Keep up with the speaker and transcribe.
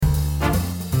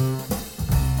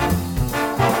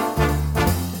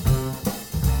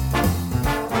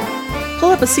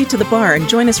up a seat to the bar and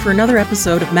join us for another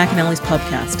episode of McAnally's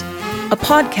Pubcast, a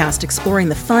podcast exploring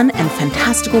the fun and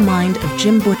fantastical mind of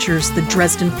Jim Butcher's The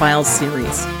Dresden Files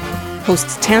series.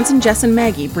 Hosts Tansen, Jess, and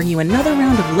Maggie bring you another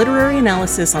round of literary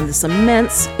analysis on this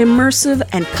immense, immersive,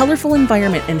 and colorful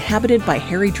environment inhabited by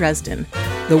Harry Dresden,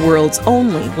 the world's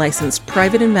only licensed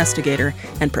private investigator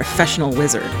and professional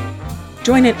wizard.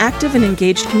 Join an active and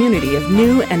engaged community of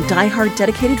new and die-hard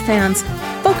dedicated fans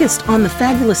focused on the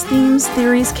fabulous themes,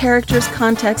 theories, characters,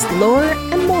 context, lore,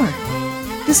 and more.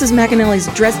 This is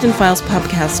McAnally's Dresden Files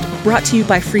Podcast, brought to you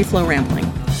by Free Flow Rambling.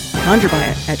 Conjure by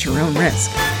it at your own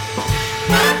risk.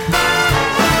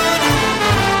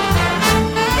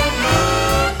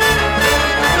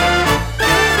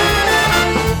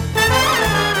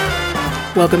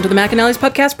 Welcome to the McAnally's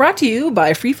Podcast, brought to you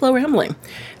by Free Flow Rambling.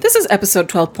 This is episode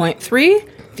 12.3,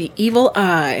 The Evil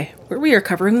Eye, where we are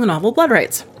covering the novel Blood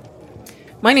Rites.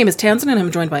 My name is Tansen, and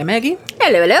I'm joined by Maggie.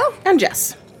 Hello, hello. And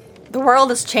Jess. The world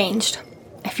has changed.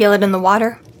 I feel it in the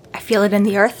water. I feel it in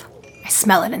the earth. I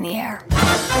smell it in the air.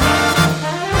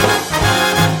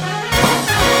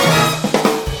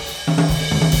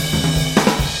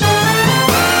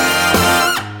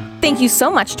 Thank you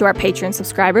so much to our Patreon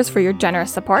subscribers for your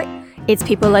generous support. It's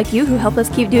people like you who help us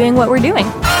keep doing what we're doing.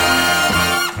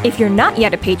 If you're not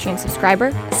yet a Patreon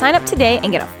subscriber, sign up today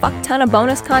and get a fuck ton of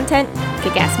bonus content,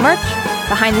 kick-ass merch,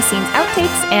 behind-the-scenes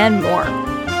outtakes, and more.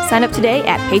 Sign up today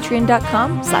at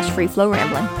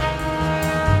patreon.com/freeflowrambling.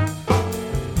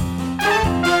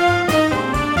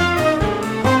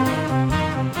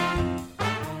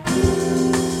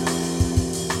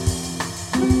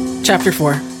 Chapter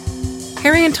 4.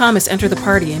 Harry and Thomas enter the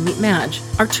party and meet Madge,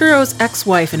 Arturo's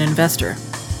ex-wife and investor.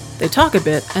 They talk a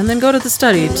bit and then go to the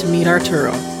study to meet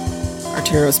Arturo.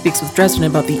 Arturo speaks with Dresden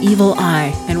about the evil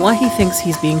eye and why he thinks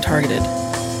he's being targeted.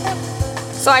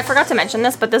 So I forgot to mention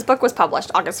this, but this book was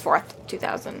published August 4th,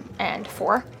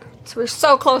 2004. So we're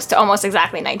so close to almost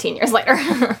exactly 19 years later.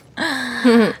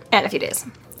 And a few days.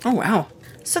 Oh, wow.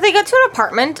 So they go to an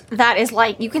apartment that is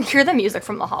like, you can hear the music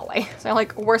from the hallway. So they're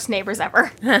like, worst neighbors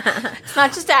ever. It's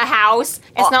not just a house.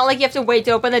 It's not like you have to wait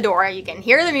to open the door. You can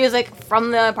hear the music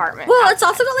from the apartment. Well, it's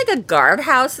also got like a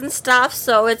guardhouse and stuff,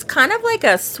 so it's kind of like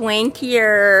a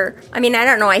swankier... I mean, I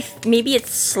don't know, maybe it's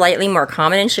slightly more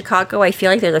common in Chicago. I feel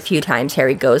like there's a few times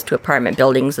Harry goes to apartment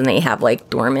buildings and they have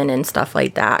like doormen and stuff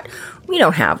like that. We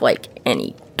don't have like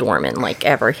any doormen like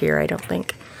ever here, I don't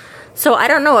think. So I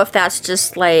don't know if that's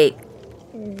just like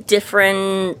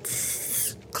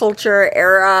different culture,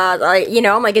 era, like, you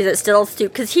know, like, is it still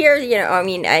because here, you know, I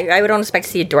mean, I don't expect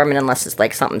to see a doorman unless it's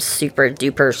like something super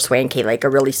duper swanky, like a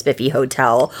really spiffy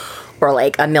hotel or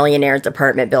like a millionaire's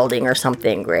apartment building or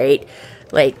something, right?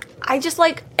 Like, I just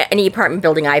like any apartment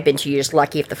building I've been to, you're just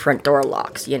lucky if the front door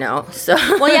locks, you know? So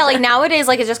well, yeah, like nowadays,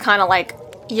 like it's just kind of like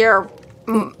your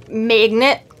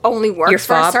magnet only works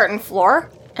for a certain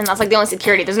floor. And that's like the only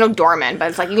security. There's no doorman, but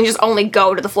it's like you can just only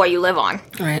go to the floor you live on.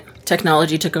 Right.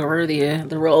 Technology took over the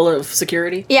role of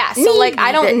security. Yeah, so like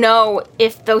I don't know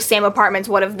if those same apartments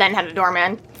would have then had a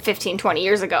doorman 15, 20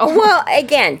 years ago. Well,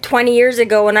 again, 20 years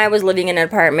ago when I was living in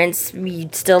apartments, we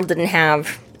still didn't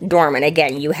have doorman.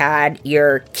 Again, you had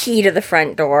your key to the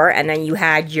front door, and then you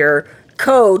had your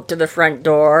code to the front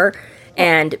door,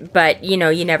 but you know,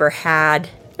 you never had...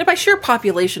 And by sheer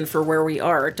population for where we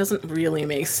are, it doesn't really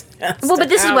make sense. Well, but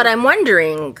this is what I'm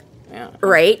wondering,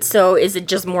 right? So is it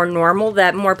just more normal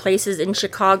that more places in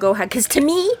Chicago have... Because to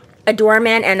me, a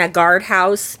doorman and a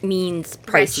guardhouse means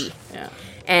pricey. Rich. Yeah.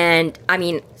 And, I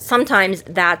mean, sometimes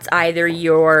that's either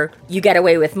you get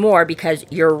away with more because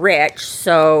you're rich,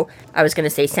 so I was going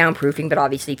to say soundproofing, but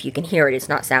obviously if you can hear it, it's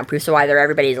not soundproof, so either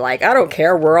everybody's like, I don't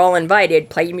care, we're all invited,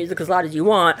 play your music as loud as you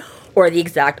want, or the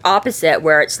exact opposite,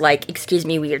 where it's like, excuse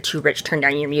me, we are too rich, turn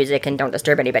down your music and don't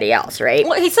disturb anybody else, right?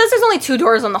 Well, he says there's only 2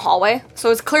 doors on the hallway, so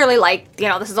it's clearly like, you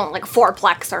know, this is only like a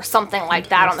fourplex or something like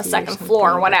that on the second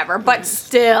floor or whatever, but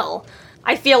still,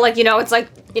 I feel like, you know, it's like,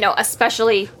 you know,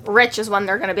 especially rich is when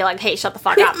they're going to be like, hey, shut the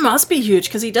fuck up. It must be huge,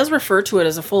 because he does refer to it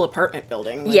as a full apartment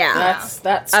building. Like, yeah.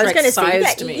 That I was going to size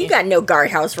say, to me. You got no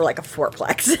guardhouse for like a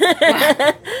fourplex.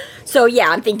 So yeah,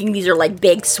 I'm thinking these are like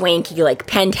big, swanky, like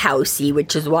penthousey,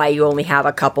 which is why you only have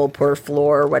a couple per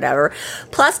floor or whatever.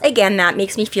 Plus, again, that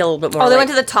makes me feel a little bit more. Oh, they went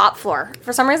to the top floor.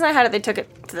 For some reason, they took it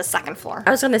to the second floor.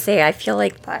 I was going to say, I feel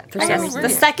like But for I some guess reason. the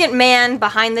second man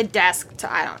behind the desk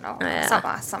to, I don't know.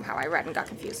 Yeah. Somehow I read and got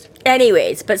confused.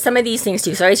 Anyways, but some of these things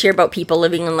too. So I always hear about people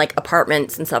living in like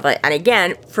apartments and stuff like that. And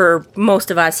again, for most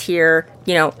of us here,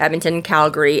 you know, Edmonton,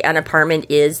 Calgary, an apartment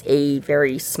is a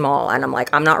very small, and I'm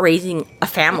like, I'm not raising a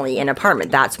family in an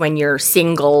apartment. That's when you're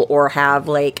single or have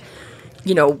like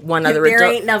one other There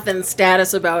adult. ain't nothing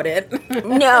status about it.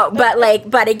 No,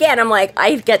 but again, I'm like,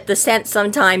 I get the sense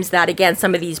sometimes that, again,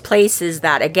 some of these places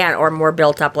that, again, are more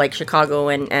built up like Chicago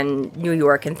and New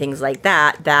York and things like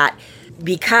that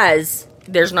because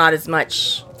there's not as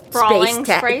much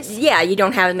space. Yeah, you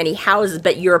don't have as many houses,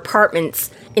 but your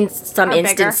apartments in some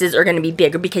instances are going to be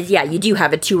bigger because, you do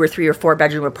have a 2 or 3 or 4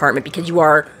 bedroom apartment because you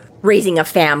are raising a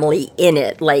family in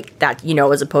it, like that,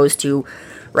 as opposed to,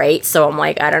 right? So I'm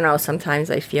like, I don't know,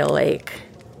 sometimes I feel like,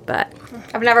 but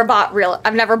I've never bought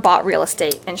real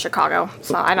estate in Chicago,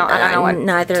 so I don't know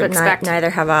what to expect. Neither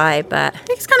have I, but I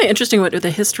think it's kind of interesting what the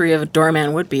history of a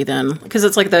doorman would be then, because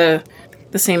it's like the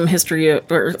same history,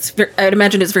 I'd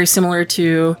imagine it's very similar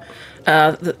to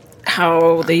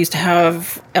how they used to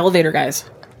have elevator guys.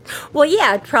 Well,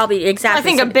 yeah, probably, exactly. I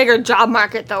think a bigger job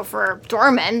market, though, for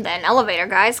doormen than elevator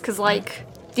guys, because,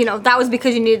 that was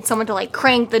because you needed someone to,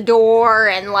 crank the door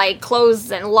and,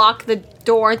 close and lock the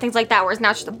door and things like that, whereas now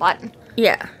it's just a button.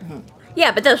 Yeah. Mm-hmm.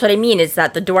 Yeah, but that's what I mean, is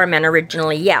that the doormen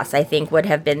originally, yes, I think would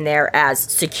have been there as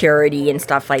security and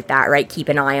stuff like that, right? Keep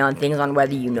an eye on things, on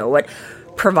whether you know it.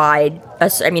 Provide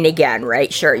us, again,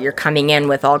 right, sure, you're coming in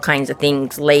with all kinds of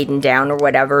things laden down or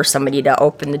whatever, somebody to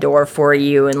open the door for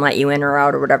you and let you in or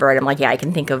out or whatever, right? I'm like, I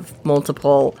can think of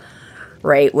multiple,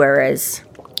 right, whereas,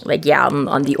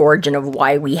 on the origin of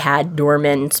why we had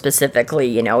doormen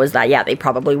specifically, is that, they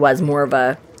probably was more of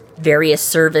a various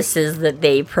services that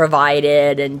they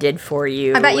provided and did for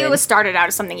you. I bet you it was started out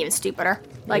as something even stupider.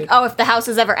 If the house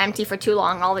is ever empty for too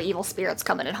long, all the evil spirits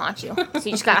come in and haunt you. So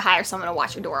you just gotta hire someone to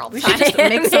watch your door all the time. Just to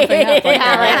make something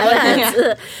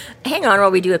up. Hang on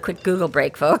while we do a quick Google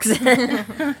break, folks.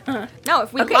 No,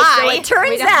 if we lie... so it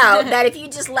turns out that if you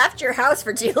just left your house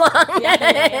for too long...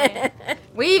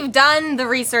 We've done the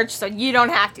research, so you don't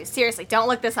have to. Seriously, don't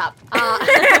look this up.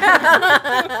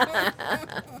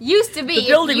 Used to be... The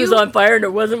building was on fire and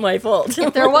it wasn't my fault.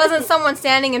 If there wasn't someone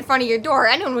standing in front of your door,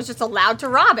 anyone was just allowed to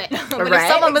rob it. But right, if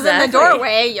someone was in the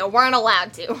doorway, you weren't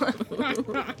allowed to.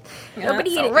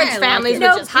 Rich families would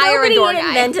just hire a door guy. Nobody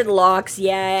invented locks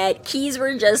yet. Keys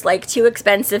were just too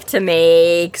expensive to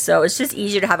make, so it's just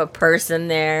easier to have a person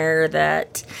there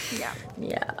that... Yeah.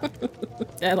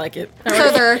 I like it.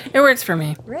 It works for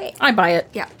me. Right. I buy it.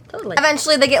 Yeah. Totally.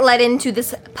 Eventually, they get led into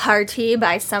this party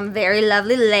by some very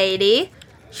lovely lady.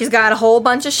 She's got a whole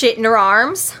bunch of shit in her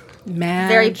arms. Madge.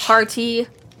 Very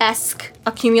party-esque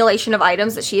accumulation of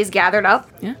items that she has gathered up.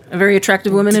 Yeah. A very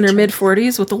attractive woman in her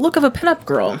mid-40s with the look of a pinup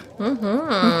girl.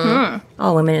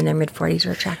 All women in their mid-40s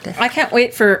are attractive. I can't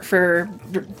wait for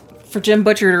Jim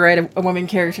Butcher to write a woman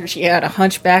character. She had a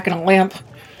hunchback and a lamp.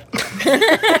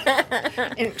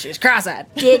 And she's cross-eyed.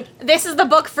 This is the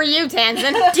book for you,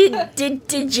 Tanzan.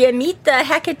 Did you meet the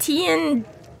Hecatean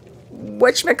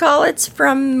whatchamacallits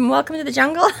from Welcome to the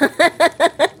Jungle?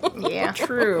 Yeah.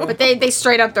 True. But they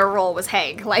straight up, their role was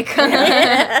Haig.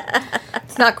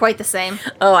 It's not quite the same.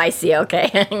 Oh, I see. Okay.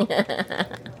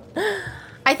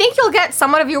 I think you'll get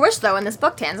somewhat of your wish, though, in this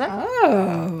book, Tanzan.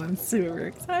 Oh, I'm super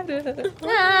excited.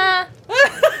 Ah.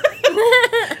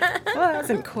 Well,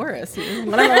 that's in chorus.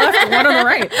 One on the left and one on the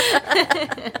right.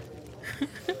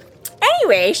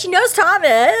 Anyway, she knows Thomas.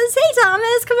 Hey,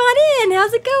 Thomas, come on in.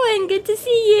 How's it going? Good to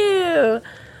see you.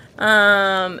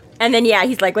 And then,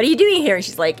 he's like, what are you doing here? And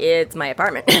she's like, it's my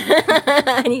apartment.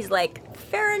 And he's like,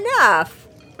 fair enough.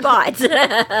 But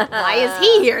why is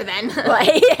he here, then?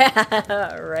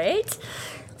 Right?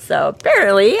 So,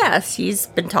 apparently, yes, he's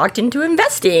been talked into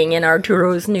investing in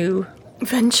Arturo's new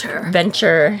venture.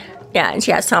 Yeah, and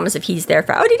she asked Thomas if he's there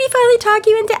for, did he finally talk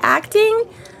you into acting?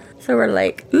 So we're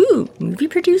like, ooh, movie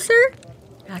producer?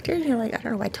 Actor? And you're like, I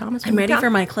don't know why Thomas... I'm ready for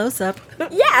my close-up. Yeah,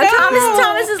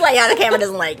 Thomas is like, the camera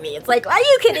doesn't like me. It's like, are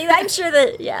you kidding? I'm sure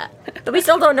that, But we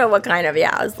still don't know what kind of,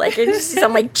 I was like, it's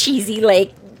some, cheesy,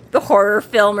 horror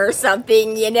film or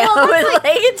something, Well,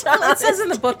 it says in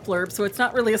the book blurb, so it's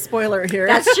not really a spoiler here.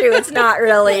 That's true, it's not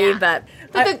really, but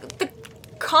the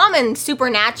common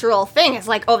supernatural thing is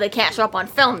they can't show up on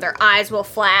film. Their eyes will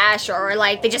flash, or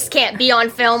they just can't be on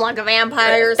film like a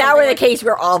vampire. If that were the case,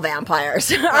 we're all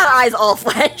vampires. Our eyes all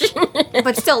flash.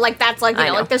 But still, that's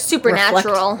they're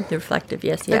supernatural. Reflective,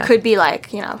 yes, There could be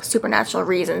supernatural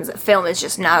reasons that film is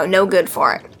just no good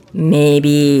for it.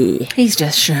 Maybe. He's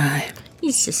just shy.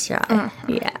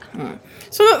 Mm-hmm. Yeah.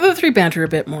 So the three banter a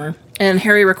bit more, and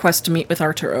Harry requests to meet with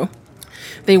Arturo.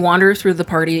 They wander through the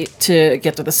party to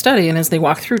get to the study, and as they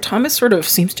walk through, Thomas sort of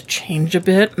seems to change a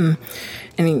bit, and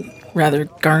he rather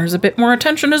garners a bit more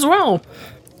attention as well.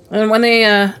 And when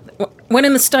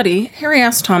in the study, Harry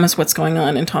asks Thomas what's going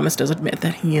on, and Thomas does admit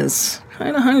that he is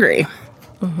kind of hungry.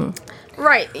 Mm-hmm.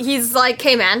 Right. He's like,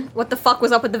 hey man, what the fuck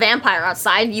was up with the vampire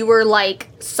outside? You were like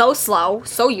so slow,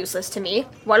 so useless to me.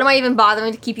 What am I even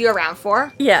bothering to keep you around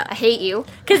for? Yeah. I hate you.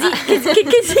 Because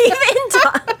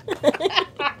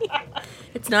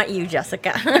it's not you,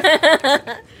 Jessica.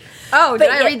 Oh, did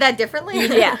I read that differently?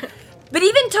 Yeah. But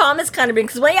even Thomas kind of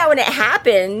because when it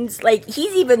happens, like,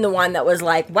 he's even the one that was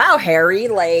like, wow, Harry,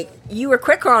 like, you were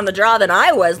quicker on the draw than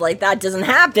I was. Like, that doesn't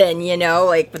happen, you know,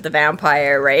 like, with the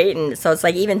vampire, right? And so it's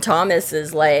like, even Thomas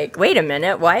is like, wait a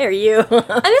minute, why are you?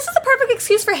 And this is a perfect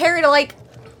excuse for Harry to, like,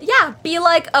 yeah, be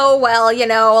like, oh, well, you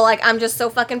know, like, I'm just so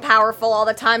fucking powerful all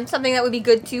the time. Something that would be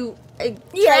good to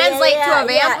translate to a vampire.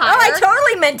 Yeah. Oh, I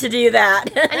totally meant to do that.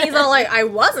 And he's all like, I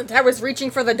wasn't. I was reaching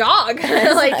for the dog.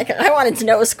 Like, I wanted to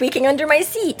know it was squeaking under my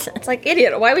seat. It's like,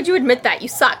 idiot, why would you admit that? You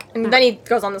suck. And then he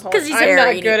goes on this whole, 'cause he's I'm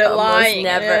Harry, not good at lying.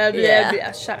 Never,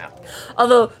 Yeah, shut up.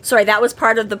 Although, sorry, that was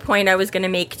part of the point I was going to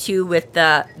make, too, with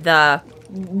the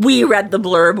we read the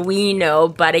blurb, we know,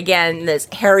 but again, this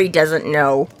Harry doesn't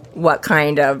know what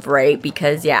kind of, right?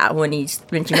 Because, yeah, when she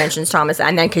mentions Thomas,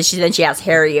 and then because she asks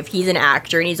Harry if he's an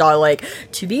actor, and he's all like,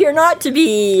 to be or not to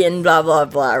be, and blah, blah,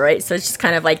 blah, right? So it's just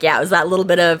kind of like, yeah, it was that little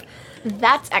bit of...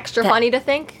 That's extra funny to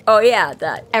think. Oh, yeah,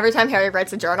 that... Every time Harry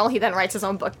writes a journal, he then writes his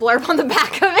own book blurb on the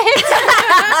back of it.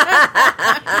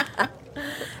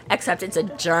 Except it's a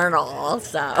journal,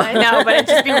 so... I know, but it'd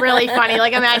just be really funny.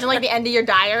 Like, imagine, like, the end of your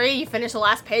diary, you finish the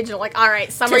last page, and you're like, all right,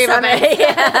 summary of events.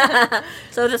 Yeah.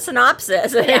 So the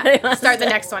synopsis. Yeah, start the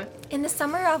next one. In the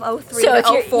summer of 03 So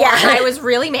to 04, I was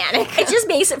really manic. It just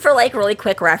makes it for, like, really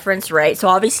quick reference, right? So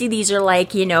obviously these are,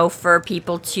 like, you know, for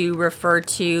people to refer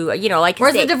to, you know, like...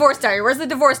 Where's the divorce diary? Where's the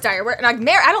divorce diary? Like,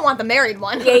 I don't want the married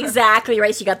one. Yeah, exactly,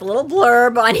 right? So you got the little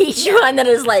blurb on each one that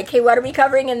is like, hey, what are we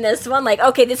covering in this one? Like,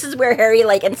 okay, this is where Harry,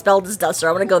 like, expelled his duster.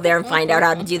 I want to go there and find out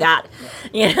how to do that.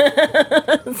 Yeah.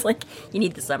 It's like, you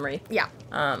need the summary. Yeah.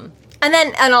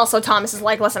 And also Thomas is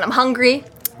like, listen, I'm hungry,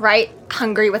 right?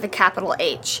 Hungry with a capital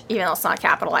H, even though it's not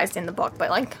capitalized in the book, but,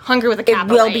 like, hungry with a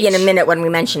capital H. It will be in a minute when we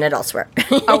mention it elsewhere.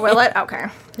 Oh, will it? Okay.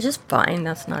 Which is fine.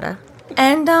 That's not a...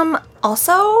 And,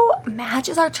 also, Madge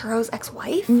is Arturo's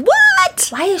ex-wife? What?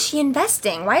 Why is she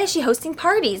investing? Why is she hosting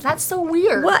parties? That's so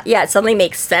weird. What? Yeah, it suddenly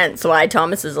makes sense why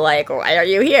Thomas is like, why are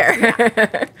you here?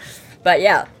 Yeah. But,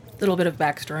 yeah. Little bit of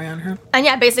backstory on her. And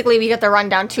yeah, basically we get the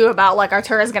rundown too about like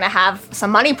Arturo's gonna have some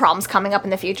money problems coming up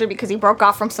in the future because he broke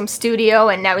off from some studio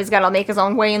and now he's gotta make his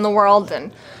own way in the world,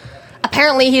 and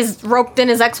apparently he's roped in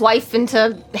his ex-wife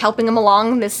into helping him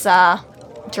along this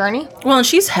journey. Well, and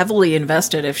she's heavily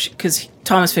invested because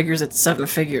Thomas figures it's 7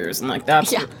 figures, and like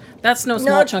that's no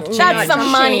small chunk of change. That's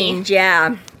some money.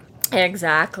 Yeah.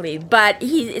 Exactly. But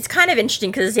it's kind of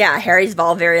interesting because, yeah, Harry's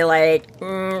all very like,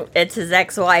 it's his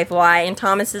ex-wife, why? And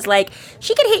Thomas is like,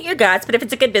 she could hate your guts, but if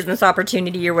it's a good business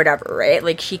opportunity or whatever, right?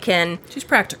 Like, she's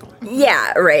practical.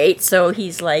 Yeah, right. So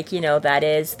he's like, you know, that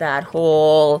is that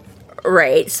whole...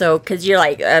 Right, so, because you're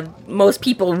like, most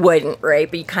people wouldn't, right?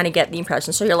 But you kind of get the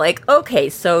impression. So you're like, okay,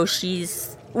 so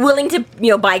she's willing to, you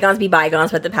know, bygones be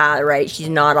bygones with the past, right? She's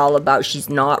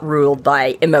not ruled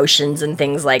by emotions and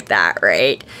things like that,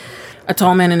 right? A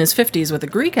tall man in his 50s with a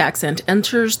Greek accent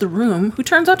enters the room, who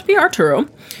turns out to be Arturo.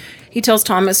 He tells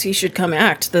Thomas he should come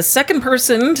act. The second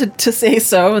person to say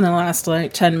so in the last,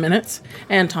 10 minutes.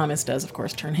 And Thomas does, of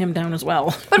course, turn him down as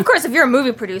well. But of course, if you're a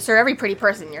movie producer, every pretty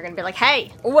person, you're going to be like,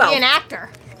 hey, be an actor.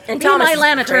 And Thomas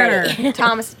Lana Turner.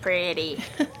 Thomas is pretty.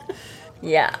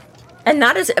 Yeah. And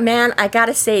that is, man, I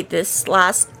gotta say, this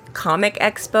last comic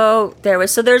expo,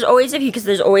 there's always a few, because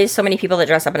there's always so many people that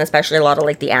dress up, and especially a lot of,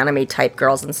 like, the anime type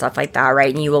girls and stuff like that,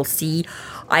 right? And you will see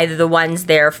either the ones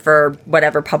there for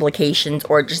whatever publications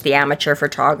or just the amateur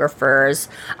photographers.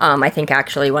 I think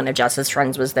actually one of Jess's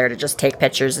friends was there to just take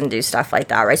pictures and do stuff like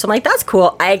that, right? So I'm like, that's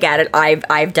cool. I get it.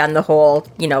 I've done the whole,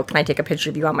 you know, can I take a picture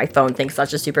of you on my phone thing? So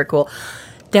that's just super cool.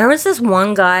 There was this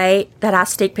one guy that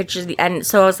asked to take pictures, and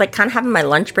so I was like kind of having my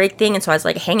lunch break thing, and so I was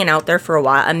like hanging out there for a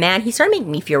while, and man, he started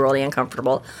making me feel really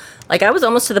uncomfortable. Like, I was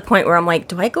almost to the point where I'm like,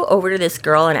 do I go over to this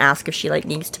girl and ask if she, like,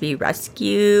 needs to be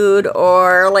rescued?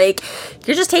 Or, like,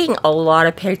 you're just taking a lot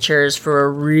of pictures for a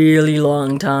really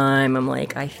long time. I'm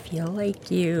like, I feel like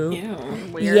you.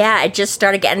 Weird. Yeah, it just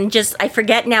started getting I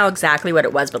forget now exactly what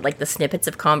it was, but, like, the snippets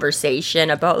of conversation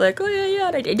about, like, oh,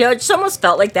 yeah, you know, it just almost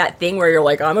felt like that thing where you're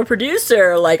like, I'm a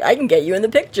producer. Like, I can get you in the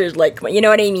pictures. Like, you know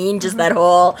what I mean? Just that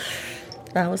whole...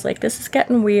 I was like, this is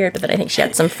getting weird. But then I think she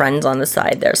had some friends on the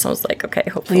side there. So I was like, okay,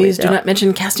 hopefully. Please do not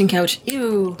mention casting couch.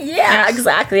 Ew. Yeah,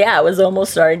 exactly. Yeah, it was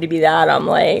almost starting to be that. I'm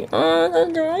like,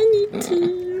 oh, do I need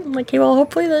to? I'm like, okay, well,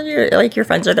 hopefully your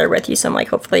friends are there with you. So I'm like,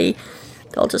 hopefully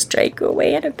they'll just drag you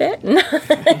away in a bit.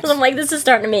 I'm like, this is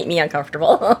starting to make me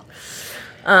uncomfortable.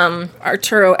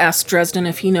 Arturo asks Dresden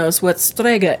if he knows what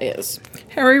strega is.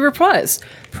 Harry replies,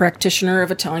 practitioner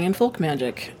of Italian folk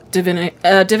magic.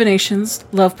 Divinations,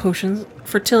 love potions,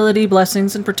 fertility,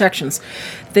 blessings, and protections.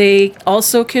 They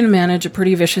also can manage a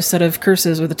pretty vicious set of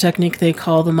curses with a technique they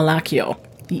call the malaccio,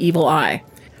 the evil eye.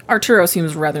 Arturo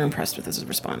seems rather impressed with his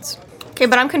response. Okay,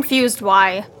 but I'm confused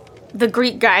why the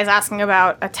Greek guy is asking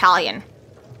about Italian.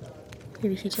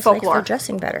 Maybe he just folklore. likes the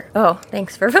dressing better. Oh,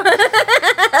 thanks for...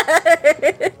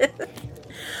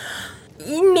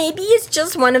 Maybe it's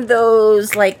just one of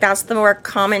those, like, that's the more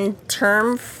common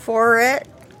term for it.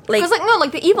 Because,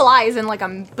 like, the evil eye is in, like, a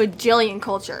bajillion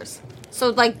cultures. So,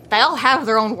 like, they all have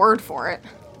their own word for it.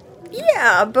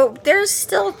 Yeah, but there's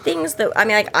still things that, I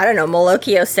mean, like, I don't know,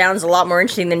 Malocchio sounds a lot more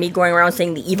interesting than me going around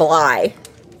saying the evil eye.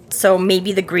 So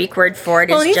maybe the Greek word for it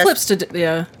is just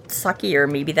sucky, or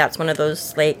maybe that's one of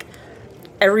those, like,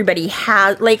 everybody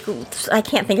has, like, I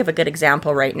can't think of a good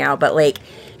example right now, but, like,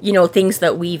 you know, things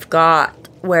that we've got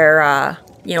where,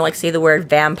 you know, like, say the word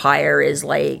vampire is,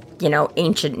 like, you know,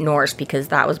 ancient Norse, because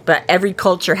that was, but every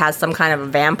culture has some kind of a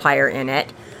vampire in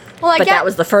it. Well, that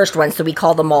was the first one, so we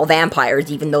call them all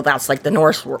vampires, even though that's, like, the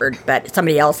Norse word. But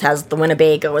somebody else has the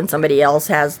Winnebago, and somebody else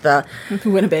has the...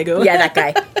 Winnebago? Yeah, that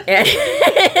guy.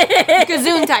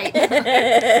 Gesundheit.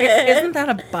 Isn't that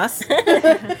a bus?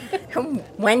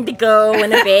 Wendigo,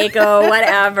 Winnebago,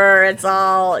 whatever. It's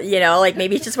all, you know, like,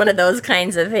 maybe it's just one of those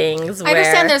kinds of things where... I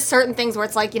understand there's certain things where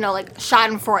it's, like, you know, like,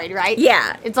 Schadenfreude, right?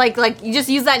 Yeah. It's like, you just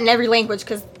use that in every language,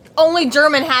 because only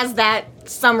German has that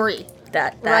summary.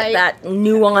 That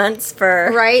nuance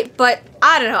for... Right, but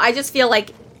I don't know, I just feel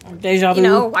like, Deja vu. you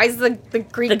know, why is the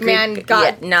Greek man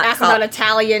asked about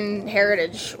Italian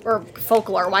heritage or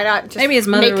folklore? Why not just maybe his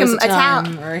mother make was him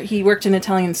Italian, or he worked in an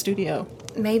Italian studio.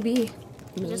 Maybe.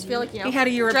 I just feel like, you know, he had a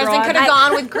year Dresden abroad. could have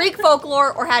gone with Greek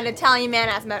folklore or had an Italian man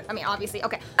ask about, I mean, obviously,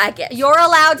 okay. I get You're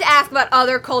allowed to ask about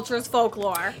other cultures'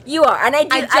 folklore. You are, and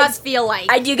I just feel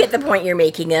like... I do get the point you're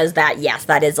making is that, yes,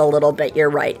 that is a little bit, you're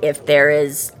right. If there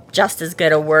is just as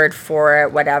good a word for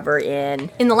it, whatever, in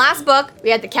the last book, we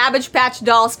had the Cabbage Patch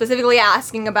doll specifically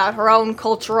asking about her own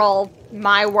cultural,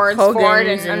 my words for it.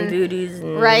 And voodoos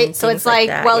and right? So it's like,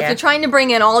 that, well, yeah. if you're trying to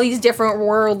bring in all these different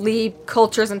worldly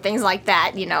cultures and things like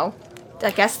that, you know,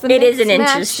 I guess it is an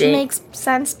interesting... makes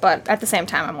sense, but at the same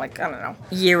time, I'm like, I don't know.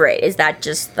 You're right. Is that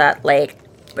just that, like...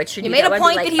 But should you made a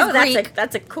point like, that he's Greek.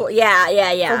 That's a cool...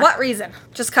 Yeah. For what reason?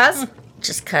 Just 'cause?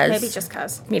 Just 'cause. Maybe just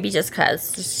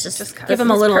 'cause. Just 'cause. Give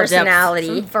him a little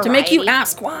personality. To make you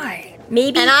ask why.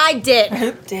 Maybe. And I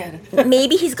did.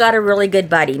 Maybe he's got a really good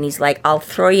buddy, and he's like, I'll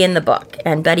throw you in the book.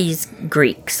 And Buddy's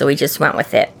Greek, so he just went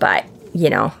with it. But, you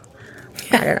know,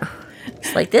 I don't know.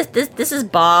 It's like, this is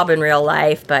Bob in real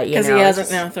life, but, you know. Because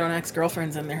he hasn't thrown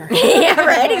ex-girlfriends in there. Yeah,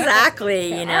 right,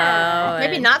 exactly, you know.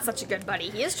 Maybe not such a good buddy.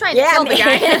 He is trying to kill the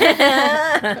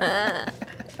guy.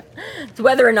 So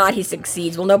whether or not he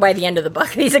succeeds, we'll know by the end of the book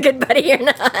if he's a good buddy or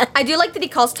not. I do like that he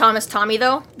calls Thomas Tommy,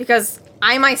 though, because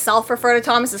I myself refer to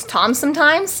Thomas as Tom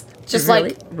sometimes. Just really?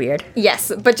 like... Weird.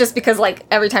 Yes, but just because, like,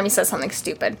 every time he says something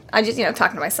stupid, I just, you know,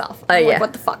 talking to myself. I'm like,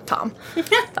 what the fuck, Tom?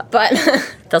 But...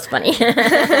 That's funny.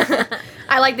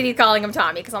 I like that he's calling him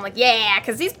Tommy, because I'm like, yeah,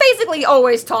 because he's basically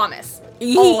always Thomas.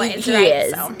 Always, he right?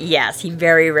 is. So. Yes, he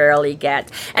very rarely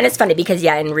gets. And it's funny because,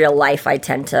 yeah, in real life, I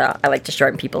like to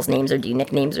shorten people's names or do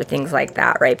nicknames or things like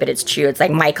that, right? But it's true. It's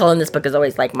like Michael in this book is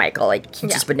always like Michael. Like, he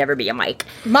just would never be a Mike.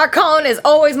 Marcone is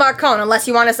always Marcone, unless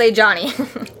you want to say Johnny.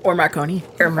 Or Marconi.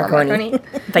 Or Marconi.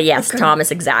 But yes, Thomas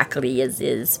exactly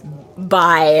is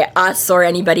by us or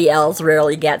anybody else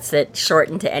rarely gets it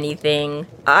shortened to anything.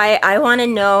 I want to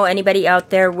know anybody out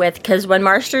there because when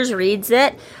Marsters reads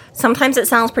it, sometimes it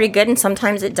sounds pretty good and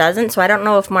sometimes it doesn't. So I don't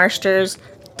know if Marsters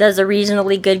does a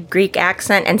reasonably good Greek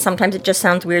accent, and sometimes it just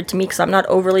sounds weird to me because I'm not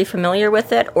overly familiar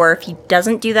with it, or if he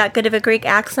doesn't do that good of a Greek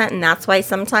accent, and that's why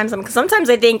sometimes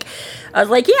I think, I was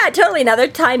like, yeah, totally, and other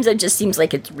times it just seems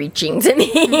like it's reaching to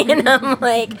me, and I'm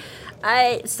like, now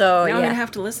I'm gonna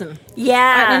have to listen.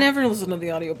 Yeah. I never listen to the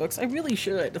audiobooks. I really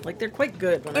should. Like, they're quite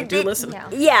good when I do listen.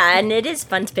 Yeah, and it is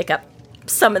fun to pick up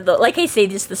some of the, like I say,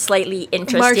 just the slightly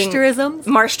interesting...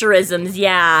 Marsterisms,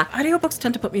 yeah. Audiobooks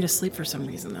tend to put me to sleep for some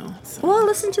reason, though. So. Well,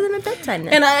 listen to them at bedtime,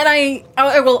 then.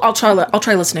 I'll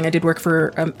try listening. I did work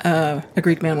for a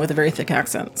Greek man with a very thick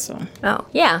accent, so... Oh,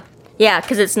 yeah. Yeah,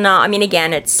 because it's not, I mean,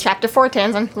 again, it's... Chapter 4,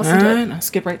 Tanzan. Listen to it. I'll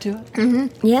skip right to it.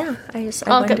 Mm-hmm. Yeah, I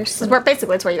wonder...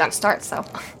 Basically, it's where you got to start, so...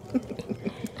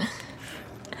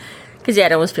 Because, yeah,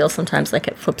 it almost feels sometimes like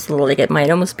it flips a little, like it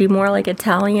might almost be more like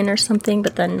Italian or something,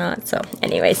 but then not. So,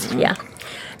 anyways, yeah.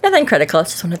 Nothing critical.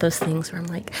 It's just one of those things where I'm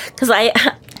like... Because I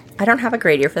I don't have a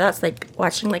great ear for that. It's like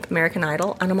watching like American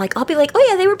Idol, and I'm like, I'll be like, oh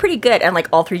yeah, they were pretty good, and like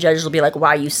all 3 judges will be like,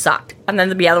 wow, you sucked, and then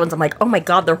there'll be other ones I'm like, oh my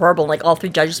god, they're horrible, and like all 3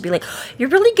 judges will be like, you're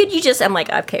really good, you just, I'm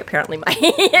like, okay, apparently my,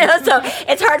 so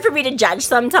it's hard for me to judge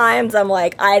sometimes. I'm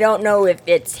like, I don't know if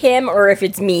it's him or if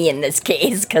it's me in this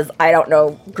case, because I don't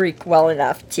know Greek well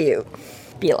enough to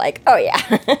be like, oh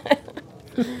yeah.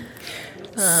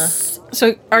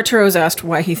 So Arturo's asked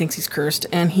why he thinks he's cursed,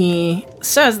 and he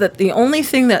says that the only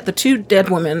thing that the 2 dead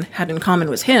women had in common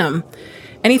was him,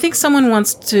 and he thinks someone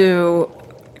wants to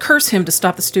curse him to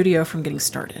stop the studio from getting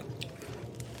started.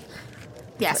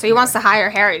 Yeah, so he wants to hire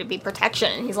Harry to be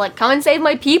protection. He's like, come and save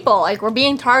my people. Like, we're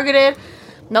being targeted.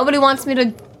 Nobody wants me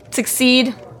to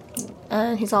succeed.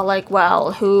 And he's all like,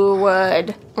 well, who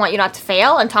would want you not to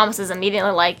fail? And Thomas is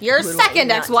immediately like, your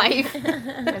second ex-wife.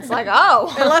 It's like,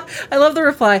 oh. I love the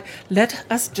reply.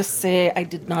 Let us just say I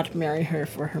did not marry her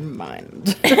for her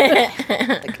mind.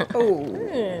 Like,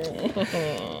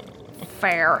 oh.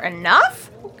 Fair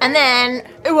enough. And then,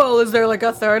 well, is there like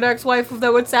a third ex-wife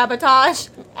that would sabotage?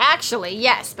 Actually,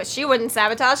 yes, but she wouldn't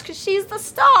sabotage because she's the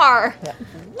star. Yeah.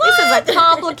 This is a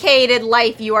complicated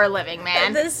life you are living,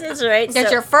 man. This is right.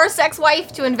 Get your first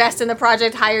ex-wife to invest in the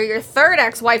project, hire your third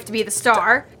ex-wife to be the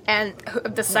star, and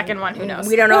the second one, who knows?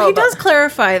 We don't know. Well, he does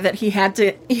clarify that he had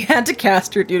to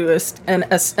cast her due to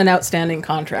an outstanding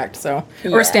contract, or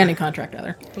a standing contract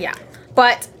rather. Yeah.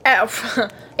 But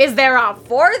is there a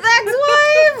fourth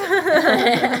ex-wife?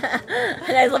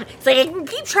 And I love it. It's like, I can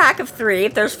keep track of 3.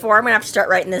 If there's 4, I'm going to have to start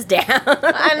writing this down.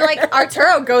 And, like,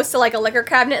 Arturo goes to, like, a liquor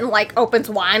cabinet and, like, opens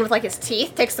wine with, like, his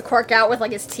teeth, takes the cork out with,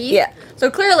 like, his teeth. Yeah.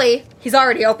 So clearly, he's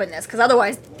already opened this, because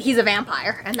otherwise, he's a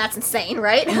vampire, and that's insane,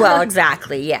 right? Well,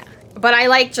 exactly, yeah. But I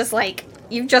like, just, like,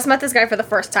 you've just met this guy for the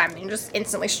first time, and you just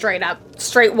instantly straight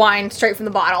wine, straight from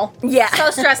the bottle. Yeah. So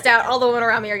stressed out. All the women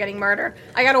around me are getting murdered.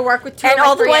 I gotta work with 2 and of my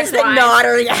all the 3 ones that ex-wives. not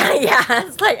are, yeah.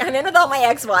 It's like, I'm in with all my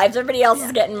ex-wives. Everybody else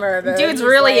is getting murdered. Dude's He's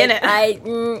really like,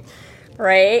 in it.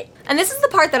 Right? And this is the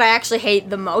part that I actually hate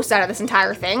the most out of this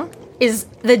entire thing, is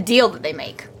the deal that they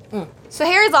make. So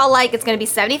Harry's all like, it's going to be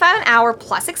 $75 an hour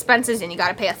plus expenses, and you got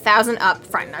to pay $1,000 up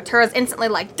front. And Arturo's instantly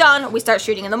like, done. We start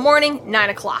shooting in the morning, 9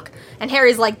 o'clock. And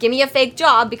Harry's like, give me a fake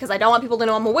job because I don't want people to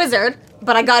know I'm a wizard,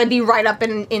 but I got to be right up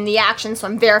in the action, so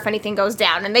I'm there if anything goes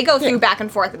down. And they go through back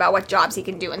and forth about what jobs he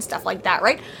can do and stuff like that,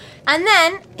 right? And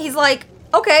then he's like,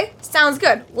 okay, sounds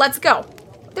good. Let's go.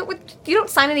 You don't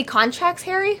sign any contracts,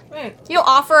 Harry? Right. You don't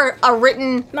offer a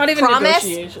written Not even promise.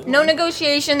 Negotiation. No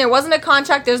negotiation. There wasn't a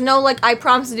contract. There's no, like, I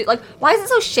promise to do... Like, why is it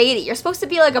so shady? You're supposed to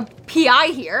be, like, a PI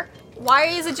here. Why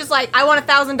is it just like, I want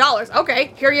 $1,000?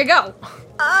 Okay, here you go.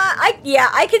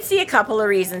 I could see a couple of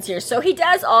reasons here. So he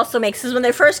does also make... Because when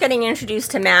they're first getting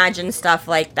introduced to Madge and stuff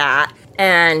like that,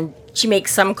 and she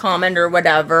makes some comment or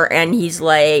whatever, and he's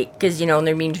like... Because, when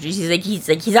they're being introduced,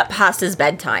 he's up past his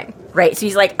bedtime. Right, so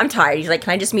he's like, I'm tired. He's like,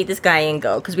 can I just meet this guy and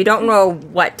go? Because we don't know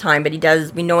what time, but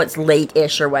we know it's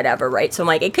late-ish or whatever, right? So I'm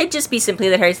like, it could just be simply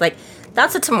that Harry's like,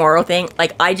 that's a tomorrow thing.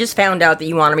 Like, I just found out that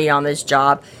you wanted me on this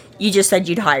job. You just said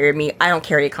you'd hire me. I don't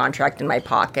carry a contract in my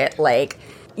pocket. Like,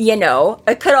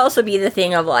 it could also be the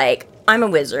thing of like, I'm a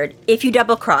wizard. If you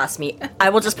double-cross me, I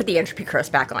will just put the entropy curse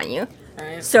back on you.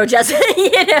 Right. So just,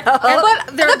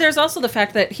 But there's also the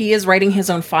fact that he is writing his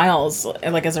own files,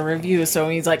 like, as a review, so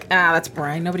he's like, that's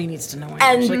Brian. Nobody needs to know.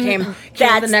 I actually came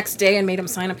the next day and made him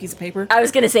sign a piece of paper. I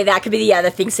was going to say that could be the other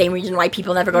thing, same reason why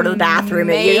people never go to the bathroom.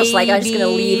 And you're just like, I'm just going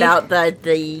to leave out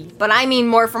the... But I mean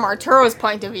more from Arturo's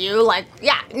point of view. Like,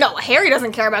 Harry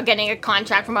doesn't care about getting a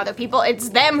contract from other people. It's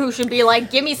them who should be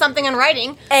like, give me something in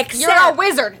writing. You're a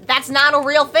wizard. That's not a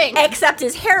real thing. Except,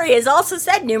 as Harry has also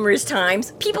said numerous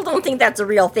times, people don't think that's a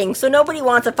real thing, so nobody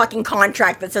wants a fucking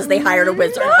contract that says they hired a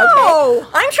wizard. No. Okay?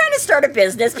 I'm trying to start a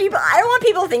business. I don't want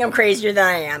people to think I'm crazier than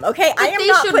I am, okay? I am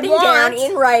not putting down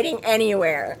in writing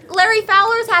anywhere. Larry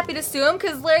Fowler's happy to sue him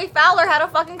because Larry Fowler had a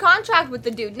fucking contract with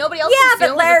the dude. Nobody else can sue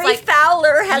him. But Larry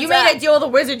Fowler has you made a deal with a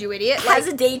wizard, you idiot. Has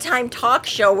a daytime talk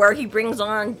show where he brings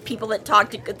on people that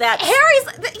talk to that.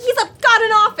 He's got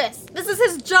an office. This is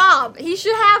his job. He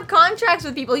should have contracts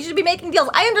with people. He should be making deals.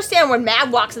 I understand when Madge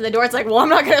walks in the door, it's like, well, I'm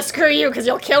not going to screw you because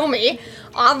you'll kill me.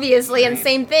 Obviously, and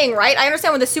same thing, right? I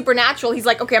understand with the supernatural, he's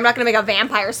like, okay, I'm not going to make a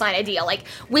vampire sign a deal. Like,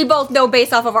 we both know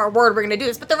based off of our word we're going to do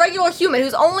this. But the regular human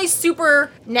who's only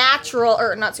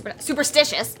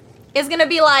superstitious, is going to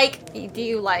be like, do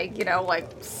you, like, you know, like,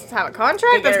 have a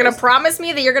contract that's going to promise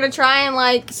me that you're going to try and,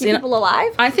 like, keep people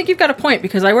alive? I think you've got a point,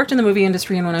 because I worked in the movie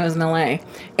industry when I was in LA,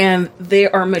 and they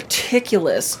are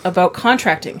meticulous about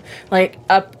contracting. Like,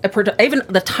 even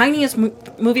the tiniest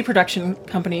movie production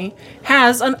company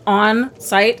has an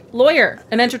on-site lawyer,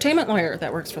 an entertainment lawyer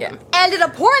that works for them. And in a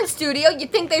porn studio,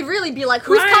 you'd think they'd really be like,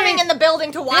 who's coming in the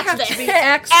building to watch this?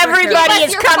 Everybody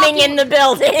is coming in the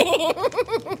building.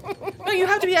 No, you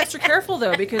have to be extra careful,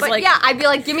 though, because, But yeah, I'd be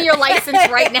like, give me your license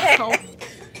right now.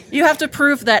 You have to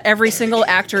prove that every single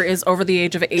actor is over the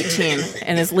age of 18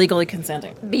 and is legally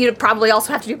consenting. But you'd probably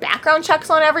also have to do background checks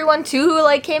on everyone, too, who,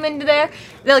 like, came into there.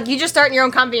 They're like, you just start in your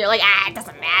own company, you're like, it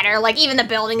doesn't matter. Like, even the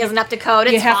building isn't up to code,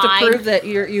 it's fine. You have to prove that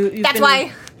you've That's been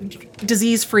why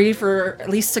disease-free for at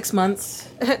least 6 months.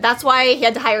 That's why he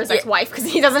had to hire his ex-wife, because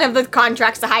he doesn't have the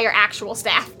contracts to hire actual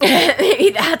staff. Maybe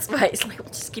that's why he's like, we'll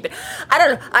just keep it. I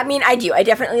don't know. I mean, I do. I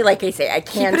definitely, like I say, I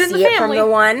can see it from the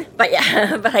one. But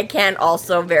yeah, but I can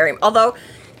also although,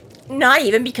 not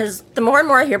even, because the more and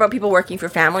more I hear about people working for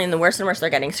family, and the worse and worse they're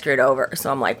getting screwed over.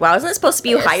 So I'm like, wow, isn't it supposed to be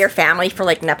you hire family for,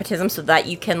 like, nepotism so that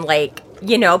you can, like,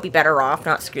 you know, be better off,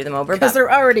 not screw them over? Because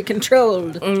they're already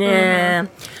controlled. Yeah. You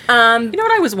know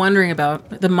what I was wondering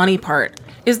about? The money part.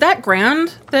 Is that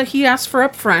grand that he asked for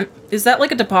up front, is that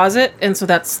like a deposit, and so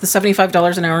that's the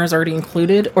 $75 an hour is already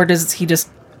included, or does he just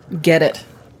get it?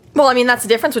 Well, I mean, that's the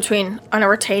difference between a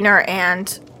retainer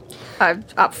and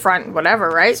upfront whatever,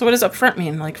 right? So what does upfront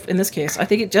mean? Like, in this case, I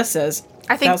think it just says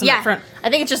upfront. I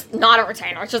think it's just not a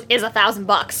retainer. It just is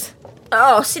 $1,000.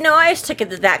 Oh, so no, I just took it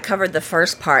that covered the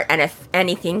first part, and if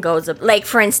anything goes up, like,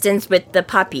 for instance, with the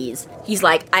puppies, he's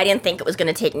like, I didn't think it was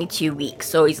going to take me 2 weeks,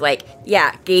 so he's like,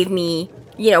 yeah, gave me,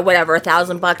 you know, whatever,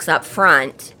 $1,000 up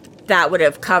front, that would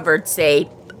have covered, say,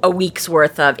 a week's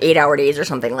worth of 8-hour days or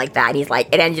something like that. And he's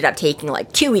like, it ended up taking,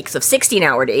 like, 2 weeks of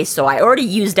 16-hour days, so I already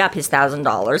used up his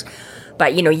 $1,000,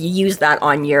 but, you know, you use that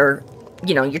on your,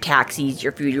 you know, your taxis,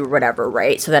 your food, or whatever,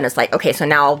 right? So then it's like, okay, so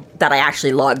now that I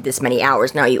actually logged this many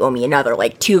hours, now you owe me another,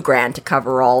 like, $2,000 to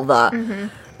cover all the,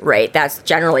 right? That's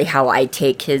generally how I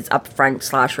take his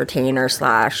upfront / retainer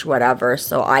 / whatever.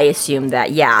 So I assume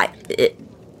that, yeah,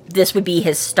 this would be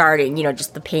his starting, you know,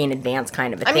 just the pay in advance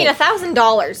kind of a thing. I mean,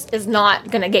 $1,000 is not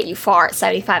going to get you far at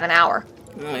 $75 an hour.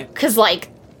 Because, like,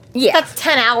 that's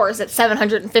 10 hours at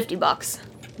 $750.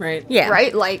 Right. Yeah.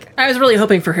 Right? Like, I was really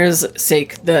hoping for his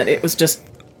sake that it was just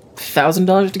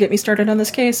 $1,000 to get me started on this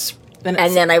case. And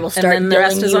then I will start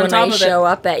billing you when I show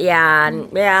up at,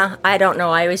 I don't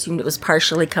know. I always assumed it was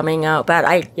partially coming out,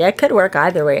 but it could work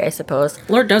either way, I suppose.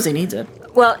 Lord knows he needs it.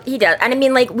 Well, he does. And I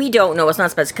mean, like, we don't know. It's not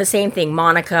special, because same thing,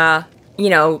 Monica, you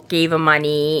know, gave him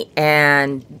money,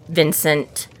 and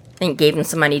Vincent, I think, gave him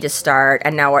some money to start,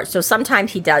 and now, so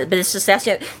sometimes he does, but it's just,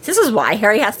 this is why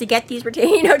Harry has to get these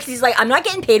retained, you know, because he's like, I'm not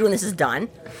getting paid when this is done.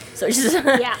 So it's just,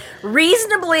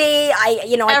 reasonably,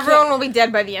 everyone will be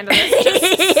dead by the end of this.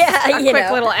 Just a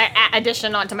quick little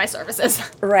addition onto my services.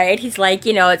 Right. He's like,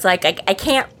 you know, it's like, I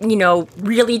can't, you know,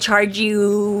 really charge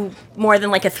you more than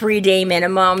like a 3-day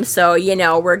minimum. So, you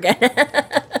know, we're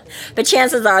gonna, but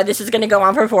chances are this is going to go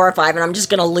on for 4 or 5, and I'm just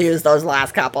going to lose those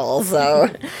last couple. So,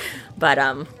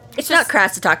 but, it's not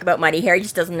crass to talk about money. Harry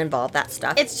just doesn't involve that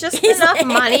stuff. It's just enough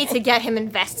money to get him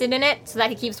invested in it so that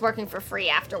he keeps working for free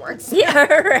afterwards. Yeah,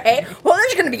 right. Well,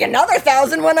 there's going to be another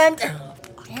 1,000 when I'm done.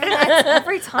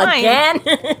 Every time. Again?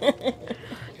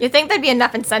 You'd think there'd be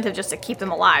enough incentive just to keep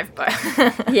them alive, but...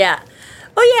 Yeah.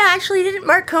 Oh, yeah, actually, didn't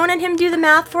Mark Cohen and him do the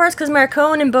math for us? Because Mark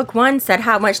Cohen in book 1 said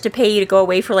how much to pay you to go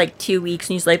away for, like, 2 weeks.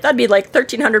 And he's like, that'd be, like,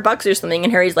 $1,300 or something.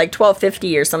 And Harry's like,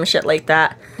 $1,250 or some shit like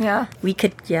that. Yeah. We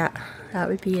could, that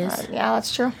would be his. Yeah,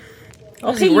 that's true.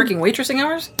 Oh, is he working waitressing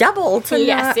hours? Double to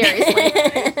Yeah,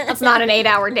 seriously. That's not an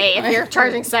 8-hour day if you're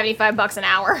charging $75 an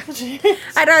hour.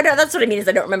 I don't know. That's what I mean, is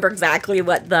I don't remember exactly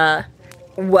what the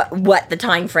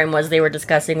time frame was they were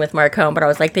discussing with Mark Cohen, but I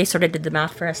was like, they sort of did the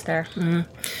math for us there.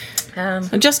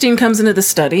 So Justine comes into the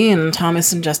study, and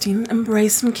Thomas and Justine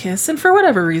embrace and kiss, and for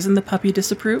whatever reason, the puppy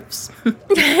disapproves.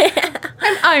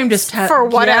 I'm just for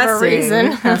whatever reason.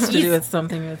 It has to do with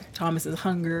something with Thomas's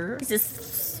hunger.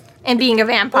 And being a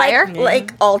vampire.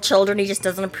 Like all children, he just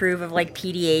doesn't approve of, like,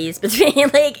 PDAs between,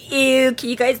 like, ew, can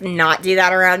you guys not do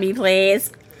that around me,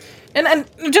 please? And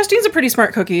Justine's a pretty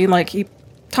smart cookie. Like,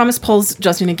 Thomas pulls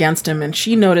Justine against him, and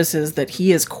she notices that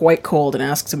he is quite cold and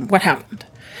asks him what happened.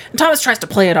 And Thomas tries to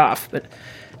play it off, but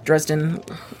Dresden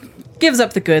gives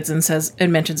up the goods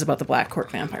and mentions about the Black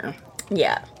Court vampire.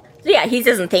 Yeah. Yeah, he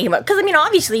doesn't think about... Because, I mean,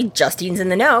 obviously, Justine's in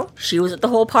the know. She was at the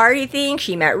whole party thing.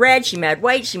 She met Red, she met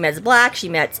White, she met Black, she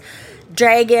met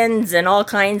dragons and all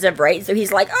kinds of, right? So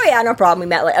he's like, oh yeah, no problem. We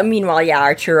met, like, meanwhile, yeah,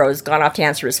 Arturo's gone off to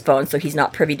answer his phone, so he's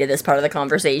not privy to this part of the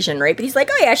conversation, right? But he's like,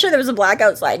 oh yeah, sure, there was a black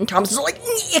outside. And Thomas is like,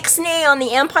 ixnay on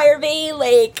the Empire Bay,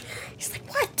 like, he's like,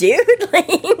 what, dude?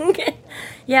 Like,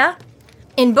 yeah.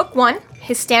 In Book 1,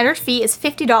 his standard fee is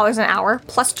 $50 an hour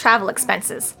plus travel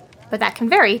expenses, but that can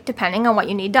vary depending on what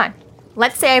you need done.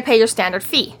 Let's say I pay your standard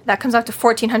fee. That comes out to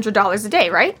 $1,400 a day,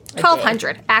 right?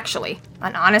 $1,200, actually.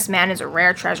 An honest man is a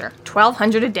rare treasure.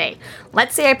 $1,200 a day.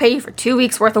 Let's say I pay you for 2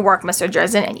 weeks worth of work, Mr.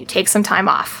 Dresden, and you take some time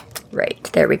off. Right,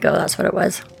 there we go. That's what it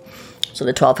was. So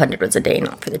the $1,200 was a day,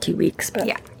 not for the 2 weeks. But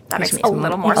yeah, that makes a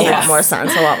little more sense. A lot more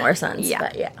sense. A lot more sense. Yeah,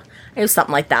 but yeah, it was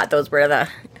something like that. Those were the.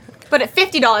 But at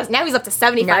 $50, now he's up to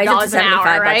 $75 now he's up to an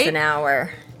hour, right? $75 an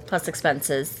hour. Plus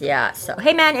expenses, yeah. So,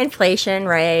 hey man, inflation,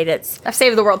 right? I've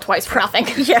saved the world twice for nothing.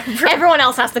 Yeah, right. Everyone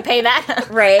else has to pay that.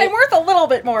 Right. I'm worth a little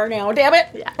bit more now, damn it.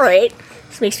 Yeah. Right.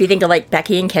 This makes me think of, like,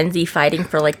 Becky and Kenzie fighting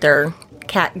for, like, their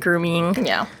cat grooming.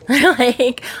 Yeah.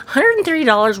 Like,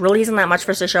 $130 really isn't that much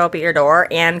for us to show up at your door,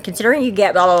 and considering you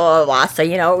get blah, blah, blah, blah, so,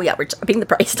 you know, yeah, we're upping the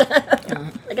price.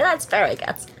 Like, that's fair, I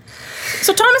guess.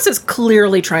 So Thomas is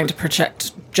clearly trying to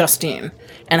protect Justine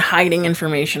and hiding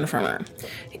information from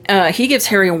her. He gives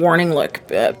Harry a warning look,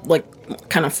 like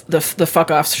kind of the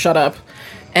fuck off, shut up,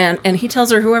 and he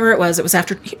tells her whoever it was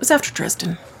after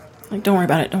Dresden. Like, don't worry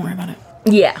about it. Don't worry about it.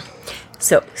 Yeah.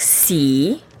 So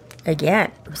see,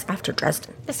 again, it was after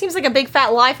Dresden. This seems like a big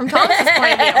fat lie from Thomas's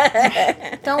point of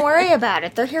view. Don't worry about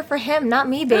it. They're here for him, not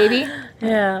me, baby.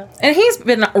 Yeah. And he's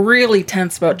been really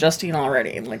tense about Justine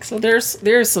already. Like, so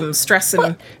there's some stress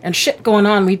and shit going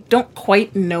on. We don't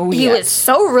quite know yet. He was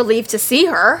so relieved to see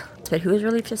her. But who was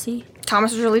relieved to see?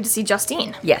 Thomas was relieved to see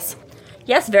Justine. Yes.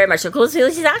 Yes, very much so.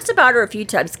 He's asked about her a few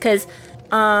times because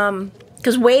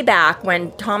way back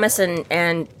when Thomas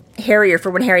and Harry, or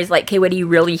for when Harry's like, okay, what are you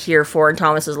really here for? And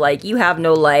Thomas is like, you have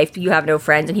no life, you have no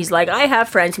friends. And he's like, I have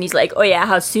friends. And he's like, oh yeah,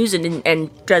 how's Susan?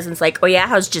 And Dresden's like, oh yeah,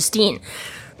 how's Justine?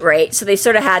 Right? So they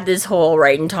sort of had this whole,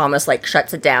 right, and Thomas, like,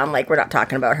 shuts it down, like, we're not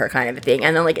talking about her kind of a thing.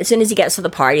 And then, like, as soon as he gets to the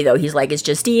party, though, he's like, is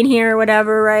Justine here or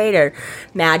whatever, right? Or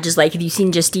Madge is like, have you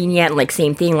seen Justine yet? And, like,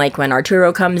 same thing, like, when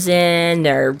Arturo comes in,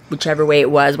 or whichever way it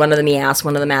was, one of them he asks,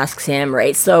 one of them asks him,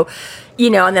 right? So,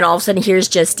 you know, and then all of a sudden, here's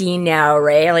Justine now,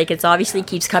 right? Like, it's obviously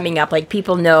keeps coming up. Like,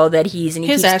 people know that he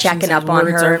keeps checking up on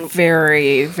her. His actions are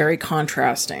very, very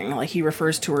contrasting. Like, he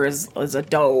refers to her as a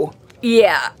doe.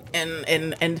 Yeah.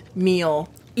 And meal.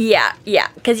 Yeah,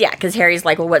 because Harry's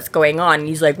like, well, what's going on? And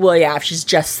he's like, well, yeah, if she's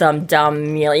just some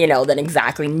dumb, you know, then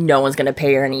exactly no one's going to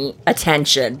pay her any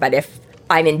attention. But if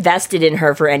I'm invested in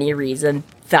her for any reason,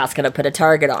 that's going to put a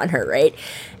target on her, right?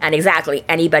 And exactly,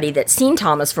 anybody that's seen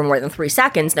Thomas for more than 3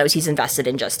 seconds knows he's invested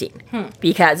in Justine.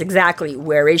 Because exactly,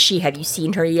 where is she? Have you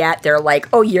seen her yet? They're like,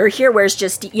 oh, you're here, where's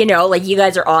Justine? You know, like, you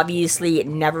guys are obviously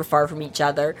never far from each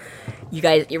other. You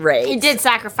guys, you're right. You did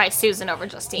sacrifice Susan over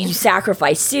Justine. You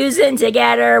sacrificed Susan to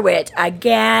get her, which,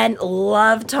 again,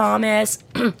 love Thomas.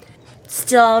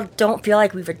 Still don't feel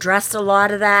like we've addressed a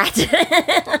lot of that.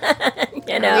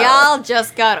 You know? We all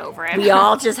just got over it. We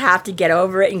all just have to get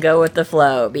over it and go with the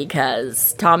flow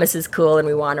because Thomas is cool and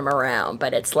we want him around.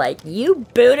 But it's like, you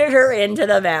booted her into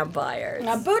the vampires.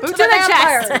 A boot to the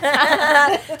chest.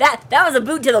 that was a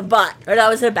boot to the butt. Or that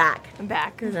was her back.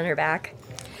 Back. It was in her back.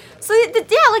 So,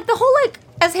 yeah, like, the whole, like,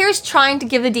 as Harry's trying to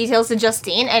give the details to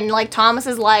Justine, and, like, Thomas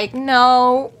is like,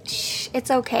 no, it's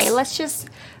okay, let's just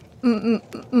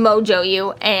mojo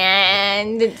you,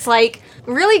 and it's, like,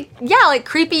 really, yeah, like,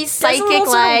 creepy, psychic,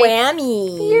 like,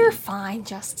 whammy. You're fine,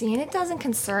 Justine, it doesn't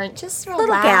concern, just relax.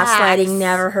 Little gaslighting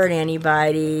never hurt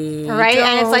anybody. Right,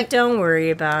 and it's like, don't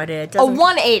worry about it. A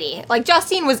 180. Like,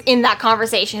 Justine was in that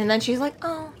conversation, and then she's like,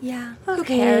 oh, yeah, who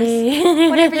cares?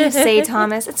 Whatever you say,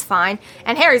 Thomas, it's fine.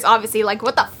 And Harry's obviously like,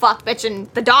 what the fuck, bitch?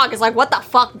 And the dog is like, what the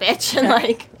fuck, bitch? And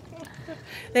like...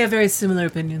 They have very similar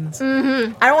opinions.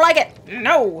 Mm-hmm. I don't like it.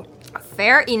 No.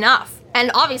 Fair enough. And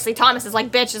obviously Thomas is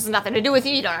like, bitch, this has nothing to do with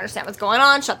you. You don't understand what's going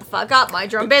on. Shut the fuck up.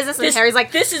 Mind your own business. And Harry's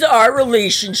like, this is our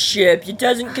relationship. It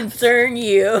doesn't concern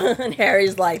you. And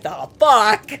Harry's like, the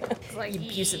fuck? Like, you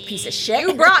abusive piece of shit.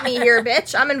 You brought me here,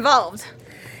 bitch. I'm involved.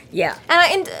 Yeah.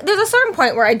 And there's a certain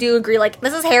point where I do agree, like,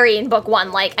 this is Harry in book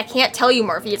 1. Like, I can't tell you,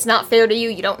 Murphy. It's not fair to you.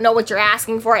 You don't know what you're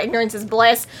asking for. Ignorance is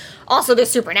bliss. Also, there's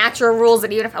supernatural rules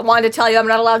that even if I wanted to tell you, I'm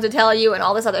not allowed to tell you, and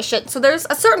all this other shit. So there's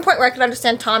a certain point where I can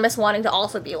understand Thomas wanting to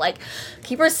also be like,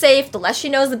 keep her safe. The less she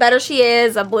knows, the better she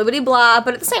is. A blibbity blah.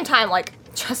 But at the same time, like,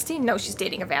 Justine knows she's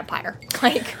dating a vampire.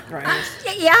 Like, Right.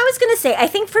 Yeah, I was going to say, I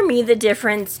think for me the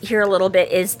difference here a little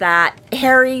bit is that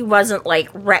Harry wasn't,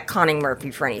 like, retconning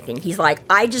Murphy for anything. He's like,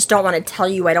 I just don't want to tell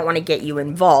you, I don't want to get you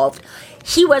involved.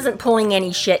 He wasn't pulling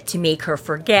any shit to make her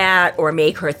forget or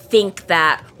make her think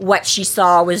that what she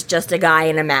saw was just a guy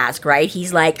in a mask, right?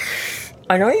 He's like,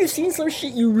 I know you've seen some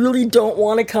shit, you really don't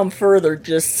want to come further,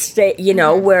 just stay, you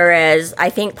know, whereas I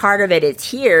think part of it is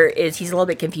here is he's a little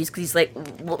bit confused because he's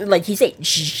like he's saying,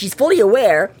 she's fully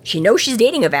aware, she knows she's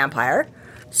dating a vampire.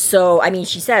 So, I mean,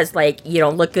 she says, like, you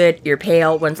don't look good, you're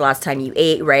pale, when's the last time you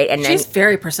ate, right? And She's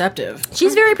very perceptive.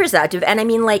 She's very perceptive, and I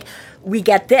mean, like, we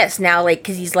get this now, like,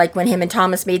 because he's like, when him and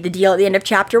Thomas made the deal at the end of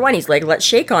chapter 1, he's like, let's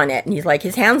shake on it, and he's like,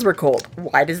 his hands were cold.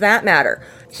 Why does that matter?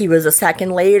 He was a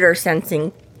second later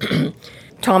sensing...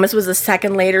 Thomas was a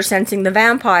second later sensing the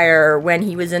vampire when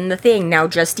he was in the thing. Now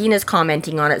Justine is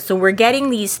commenting on it. So we're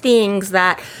getting these things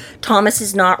that Thomas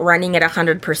is not running at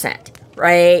 100%.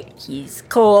 Right? He's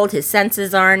cold, his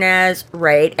senses aren't as,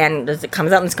 right? And as it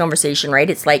comes out in this conversation, right?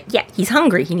 It's like, yeah, he's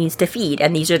hungry, he needs to feed.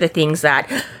 And these are the things that,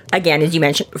 again, as you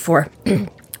mentioned before,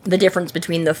 the difference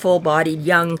between the full-bodied,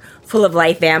 young,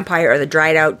 full-of-life vampire or the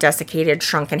dried-out, desiccated,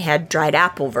 shrunken-head, dried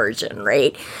apple version,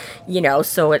 right? You know,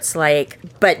 so it's like,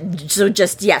 but, so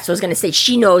just, yeah, so I was going to say,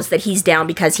 she knows that he's down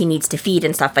because he needs to feed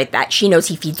and stuff like that. She knows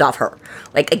he feeds off her.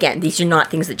 Like, again, these are not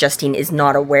things that Justine is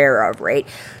not aware of, right?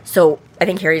 So I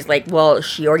think Harry's like, well,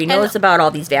 she already knows about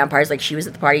all these vampires. Like, she was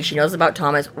at the party. She knows about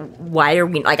Thomas. Why are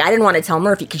we... Like, I didn't want to tell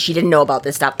Murphy because she didn't know about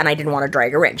this stuff, and I didn't want to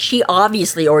drag her in. She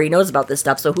obviously already knows about this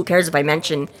stuff, so who cares if I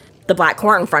mention the Black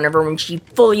Court in front of her when she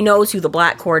fully knows who the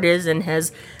Black Court is and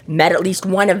has met at least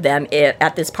one of them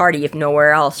at this party, if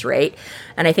nowhere else, right?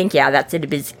 And I think, yeah, that's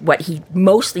it. Is what he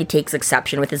mostly takes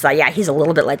exception with is that, yeah, he's a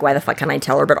little bit like, why the fuck can I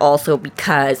tell her? But also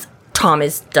because...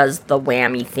 Thomas does the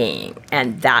whammy thing,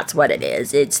 and that's what it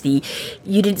is. It's the,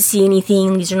 you didn't see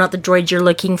anything, these are not the droids you're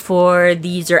looking for,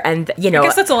 these are, and, you know... I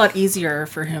guess that's a lot easier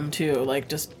for him, too, like,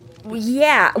 just...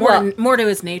 Yeah, more to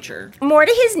his nature. More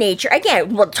to his nature.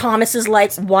 Again, well, Thomas is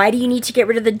like, why do you need to get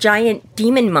rid of the giant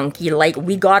demon monkey? Like,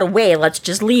 we got away, let's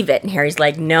just leave it. And Harry's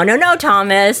like, no,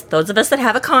 Thomas. Those of us that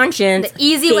have a conscience, the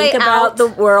easy way think out. about the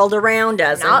world around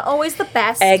us. Not always the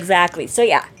best. Exactly. So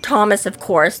yeah, Thomas, of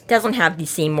course, doesn't have the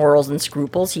same morals and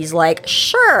scruples. He's like,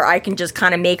 sure, I can just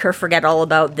kind of make her forget all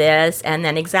about this, and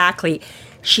then exactly...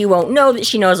 She won't know that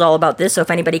she knows all about this, so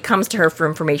if anybody comes to her for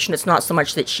information, it's not so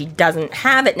much that she doesn't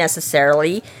have it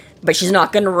necessarily, but she's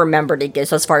not going to remember to give.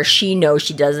 So as far as she knows,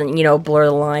 she doesn't, you know, blur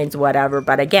the lines, whatever.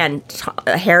 But again,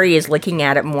 Harry is looking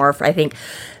at it more for, I think,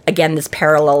 again, this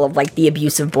parallel of like the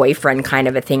abusive boyfriend kind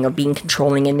of a thing of being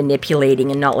controlling and manipulating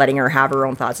and not letting her have her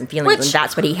own thoughts and feelings. And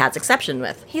that's what he has exception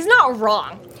with. He's not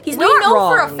wrong. He's not wrong. We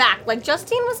know for a fact, like,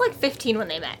 Justine was like 15 when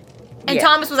they met. And Yeah.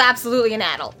 Thomas was absolutely an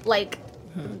adult. Like...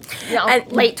 You know, And-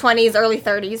 late 20s, early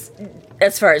 30s.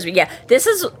 As far as, yeah, this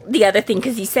is the other thing,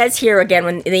 because he says here, again,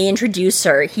 when they introduce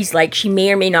her, he's like, she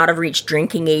may or may not have reached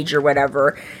drinking age or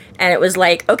whatever, and it was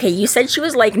like, okay, you said she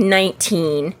was like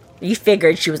 19, you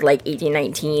figured she was like 18,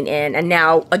 19, and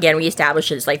now, again, we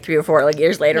established it's like 3 or 4 like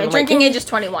years later. Yeah, I'm drinking like, age is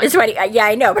 21. It's 20, yeah,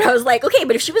 I know, but I was like, okay,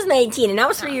 but if she was 19, and now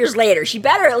it's 3 years later, she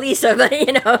better at least have,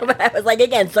 you know, but I was like,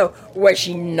 again, so was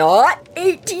she not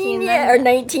 18 yet, or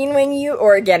 19 when you,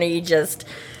 or again, are you just...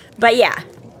 But yeah,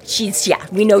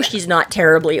 we know she's not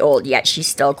terribly old yet. She's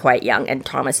still quite young, and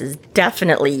Thomas is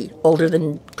definitely older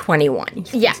than 21.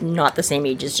 He's not the same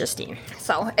age as Justine.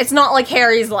 So it's not like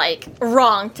Harry's like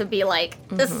wrong to be like,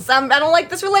 this. I don't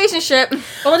like this relationship.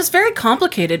 Well, it's very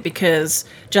complicated because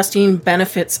Justine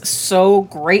benefits so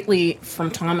greatly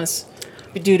from Thomas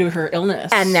due to her illness.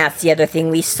 And that's the other thing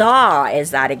we saw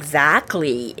is that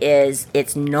exactly is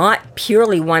it's not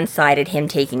purely one-sided him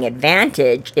taking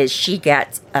advantage, is she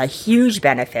gets a huge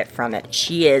benefit from it.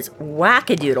 She is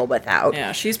wackadoodle without.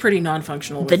 Yeah, she's pretty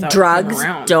non-functional The without drugs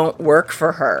him around. don't work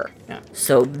for her. Yeah.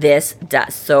 So this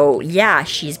does. So yeah,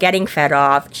 she's getting fed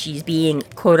off. She's being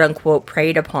quote-unquote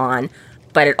preyed upon.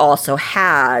 But it also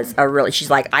has a really, she's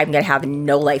like, I'm going to have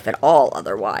no life at all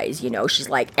otherwise, you know. She's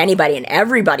like, anybody and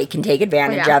everybody can take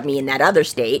advantage of me in that other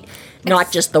state.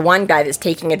 Not just the one guy that's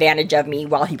taking advantage of me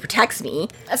while he protects me.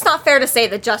 It's not fair to say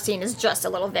that Justine is just a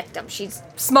little victim. She's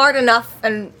smart enough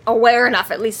and aware enough,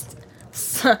 at least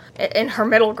in her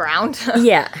middle ground.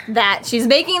 Yeah. That she's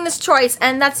making this choice.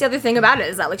 And that's the other thing about it,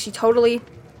 is that like she totally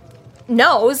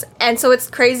knows. And so it's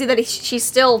crazy that she's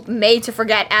still made to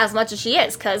forget as much as she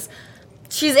is, because...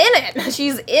 she's in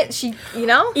it. She, you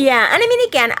know? Yeah, and I mean,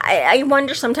 again, I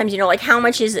wonder sometimes, you know, like, how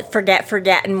much is it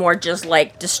forget, and more just,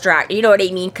 like, distract, you know what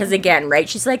I mean? Because, again, right,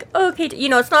 she's like, okay, you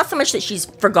know, it's not so much that she's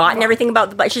forgotten everything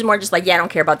about but she's more just like, yeah, I don't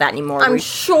care about that anymore. I'm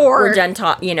sure. We're done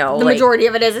you know. The majority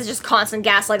of it is just constant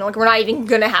gaslighting. Like, we're not even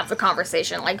gonna have the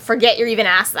conversation. Like, forget you're even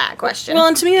asked that question. Well,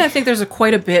 and to me, I think there's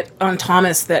quite a bit on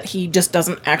Thomas that he just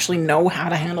doesn't actually know how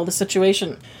to handle the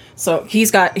situation. So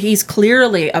he's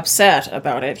clearly upset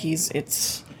about it. He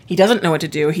doesn't know what to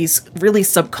do. He's really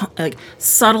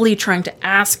subtly trying to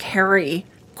ask Harry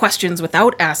questions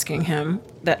without asking him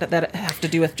that have to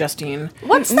do with Justine.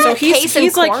 What's that so case in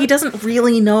he's like, court? he doesn't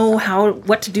really know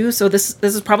what to do. So this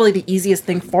is probably the easiest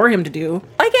thing for him to do.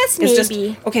 I guess maybe. Just,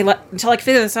 okay, until I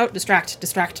figure this out, distract.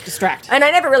 And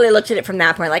I never really looked at it from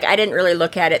that point. Like, I didn't really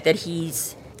look at it that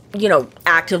he's, you know,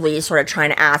 actively sort of trying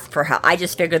to ask for help. I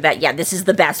just figured that, yeah, this is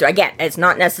the best. Again, it's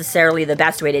not necessarily the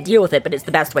best way to deal with it, but it's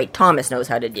the best way Thomas knows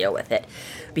how to deal with it.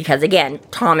 Because, again,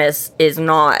 Thomas is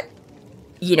not,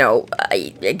 you know,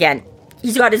 again,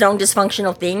 he's got his own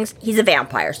dysfunctional things. He's a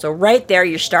vampire. So right there,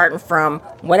 you're starting from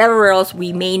whatever else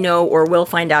we may know or will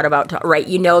find out about, right?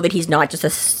 You know that he's not just a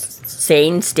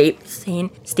sane,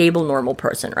 stable, normal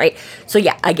person, right? So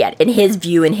yeah, again, in his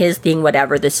view, in his thing,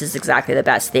 whatever, this is exactly the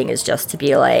best thing, is just to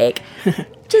be like,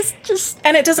 just.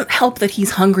 And it doesn't help that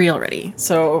he's hungry already.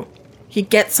 So he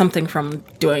gets something from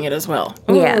doing it as well.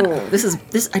 Yeah. Ooh,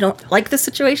 this, I don't like this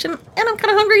situation, and I'm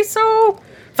kind of hungry, so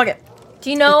fuck it. Do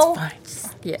you know? It's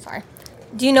fine. Yeah. Sorry.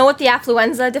 Do you know what the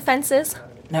affluenza defense is?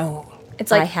 No.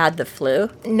 It's like I had the flu.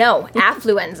 No,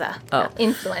 affluenza. Oh.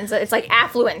 Influenza. It's like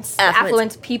affluence.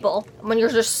 Affluent people. When you're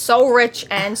just so rich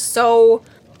and so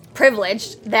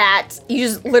privileged that you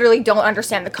just literally don't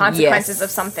understand the consequences of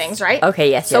some things, right?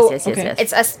 Okay, yes.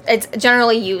 It's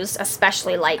generally used,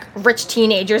 especially like rich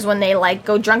teenagers when they like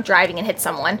go drunk driving and hit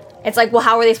someone. It's like, well,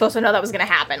 how were they supposed to know that was going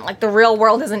to happen? Like, the real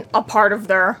world isn't a part of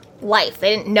their life.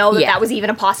 They didn't know that that was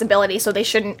even a possibility, so they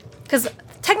shouldn't, because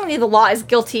technically the law is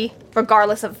guilty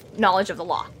regardless of knowledge of the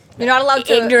law. You're not allowed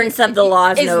to... Ignorance of the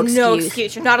law is no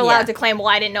excuse. You're not allowed to claim, well,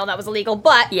 I didn't know that was illegal.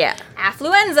 But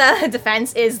affluenza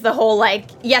defense is the whole, like,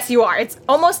 yes, you are. It's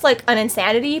almost like an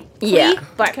insanity plea,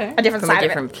 but a different side of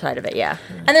it. From a different side of it, yeah.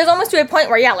 And there's almost to a point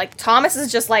where, like, Thomas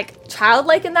is just, like,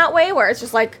 childlike in that way, where it's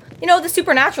just like, you know, the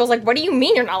supernatural is like, what do you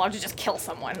mean you're not allowed to just kill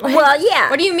someone? Like, well,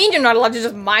 yeah. What do you mean you're not allowed to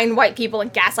just mind white people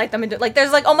and gaslight them? And like,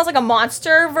 there's like almost like a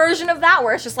monster version of that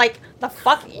where it's just like, the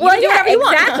fuck? You can do whatever you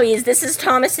want. Exactly. This is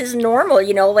Thomas's normal,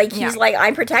 you know, like he's like,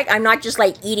 I'm not just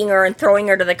like eating her and throwing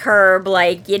her to the curb,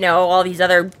 like, you know, all these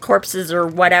other corpses or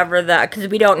whatever, because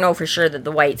we don't know for sure that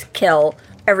the whites kill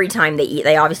every time they eat.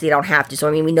 They obviously don't have to. So,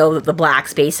 I mean, we know that the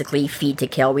blacks basically feed to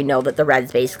kill. We know that the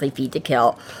reds basically feed to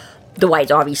kill. The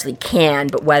whites obviously can,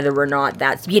 but whether or not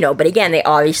that's, you know, but again, they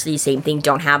obviously, same thing,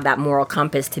 don't have that moral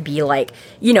compass to be like,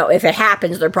 you know, if it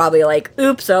happens, they're probably like,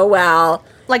 oops, oh well.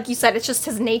 Like you said, it's just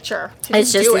his nature.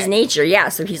 It's just his nature, yeah.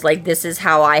 So he's like, this is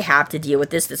how I have to deal with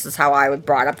this. This is how I was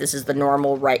brought up. This is the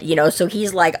normal, right? You know, so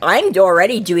he's like, I'm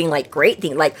already doing like great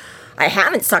things. Like, I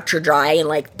haven't sucked her dry in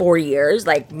like 4 years.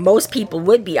 Like most people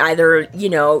would be. Either, you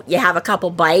know, you have a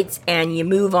couple bites and you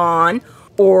move on,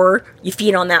 or you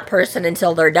feed on that person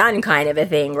until they're done, kind of a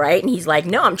thing, right? And he's like,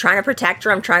 no, I'm trying to protect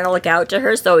her. I'm trying to look out to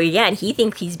her. So again, he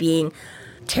thinks he's being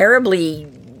terribly,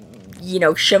 you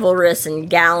know, chivalrous and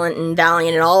gallant and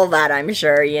valiant and all of that, I'm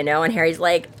sure, you know. And Harry's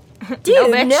like,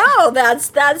 dude, no,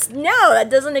 that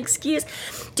doesn't excuse.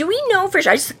 Do we know for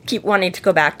sure? I just keep wanting to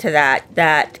go back to that,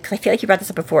 because I feel like you brought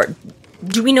this up before.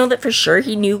 Do we know that for sure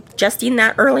he knew Justine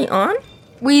that early on?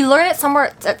 We learn it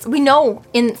somewhere. We know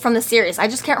from the series. I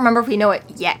just can't remember if we know it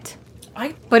yet.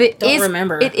 But it don't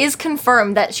remember. It is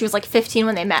confirmed that she was like 15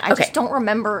 when they met. I just don't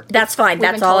remember. That's fine.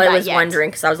 That's all I was wondering,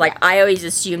 because I was like, I always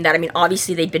assumed that. I mean,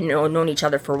 obviously they've been known each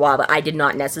other for a while, but I did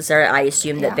not necessarily. I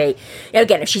assumed that they,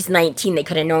 again, if she's 19, they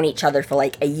could have known each other for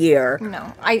like a year.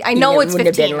 No, I know it's 15.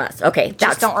 Have been less. Okay,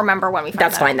 just don't remember when we found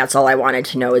That's fine. That's all I wanted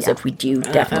to know is if we do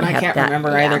definitely have that. And I can't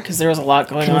remember either, because there was a lot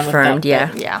going on with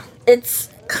that. Yeah. It's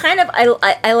kind of,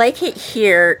 I like it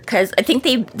here, because I think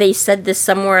they said this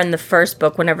somewhere in the first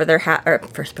book, whenever they're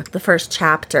the first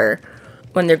chapter,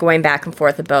 when they're going back and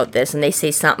forth about this, and they say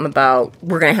something about,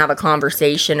 we're going to have a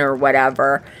conversation or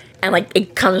whatever, and like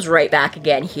it comes right back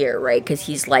again here, right? Because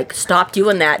he's like, stop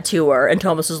doing that to her, and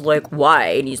Thomas is like, why?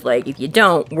 And he's like, if you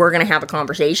don't, we're going to have a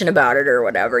conversation about it or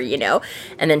whatever, you know?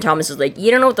 And then Thomas is like, you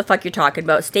don't know what the fuck you're talking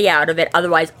about, stay out of it,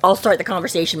 otherwise I'll start the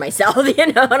conversation myself,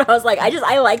 you know? And I was like,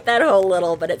 I like that whole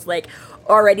little, but it's like,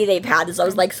 already they've had this. I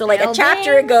was like, so like a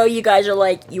chapter ago, you guys are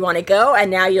like, you want to go?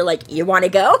 And now you're like, you want to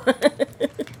go?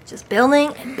 Just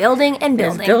building and building and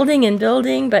building. There's building and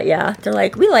building, but yeah, they're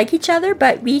like, we like each other,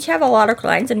 but we each have a lot of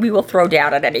clients, and we will throw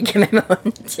down at any given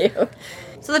moment, too.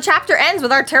 So the chapter ends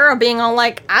with Arturo being all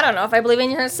like, I don't know if I believe in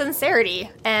your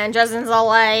sincerity. And Dresden's all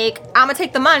like, I'm gonna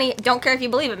take the money. Don't care if you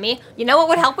believe in me. You know what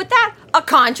would help with that? A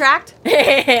contract.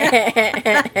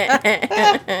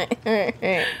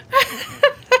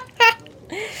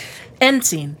 End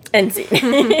scene. End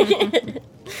scene.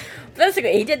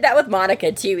 Basically, he did that with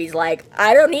Monica, too. He's like,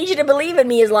 I don't need you to believe in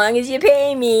me as long as you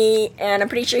pay me. And I'm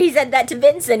pretty sure he said that to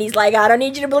Vincent. He's like, I don't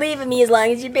need you to believe in me as long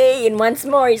as you pay. And once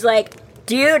more, he's like,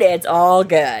 dude, it's all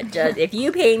good. Just if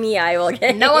you pay me, I will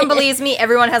get No one believes me.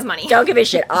 Everyone has money. Don't give a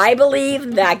shit. I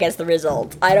believe, that gets the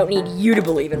result. I don't need you to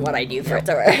believe in what I do for it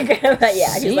to work. But yeah,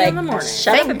 See he's you like, in the morning.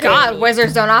 shut up and Thank pay God me.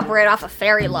 wizards don't operate off of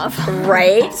fairy love.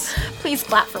 Right? Please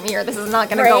clap from here. This is not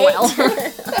going to go well.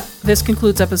 This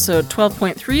concludes episode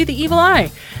 12.3, The Evil Eye.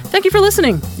 Thank you for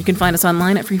listening. You can find us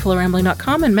online at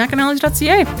freeflowrambling.com and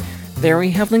McAnallys.ca. There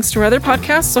we have links to our other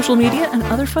podcasts, social media, and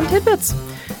other fun tidbits.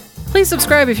 Please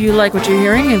subscribe if you like what you're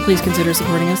hearing, and please consider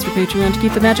supporting us through Patreon to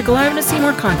keep the magic alive and to see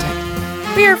more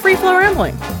content. We are Free Flow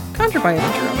Rambling. Conjure by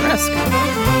at your own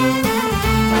risk.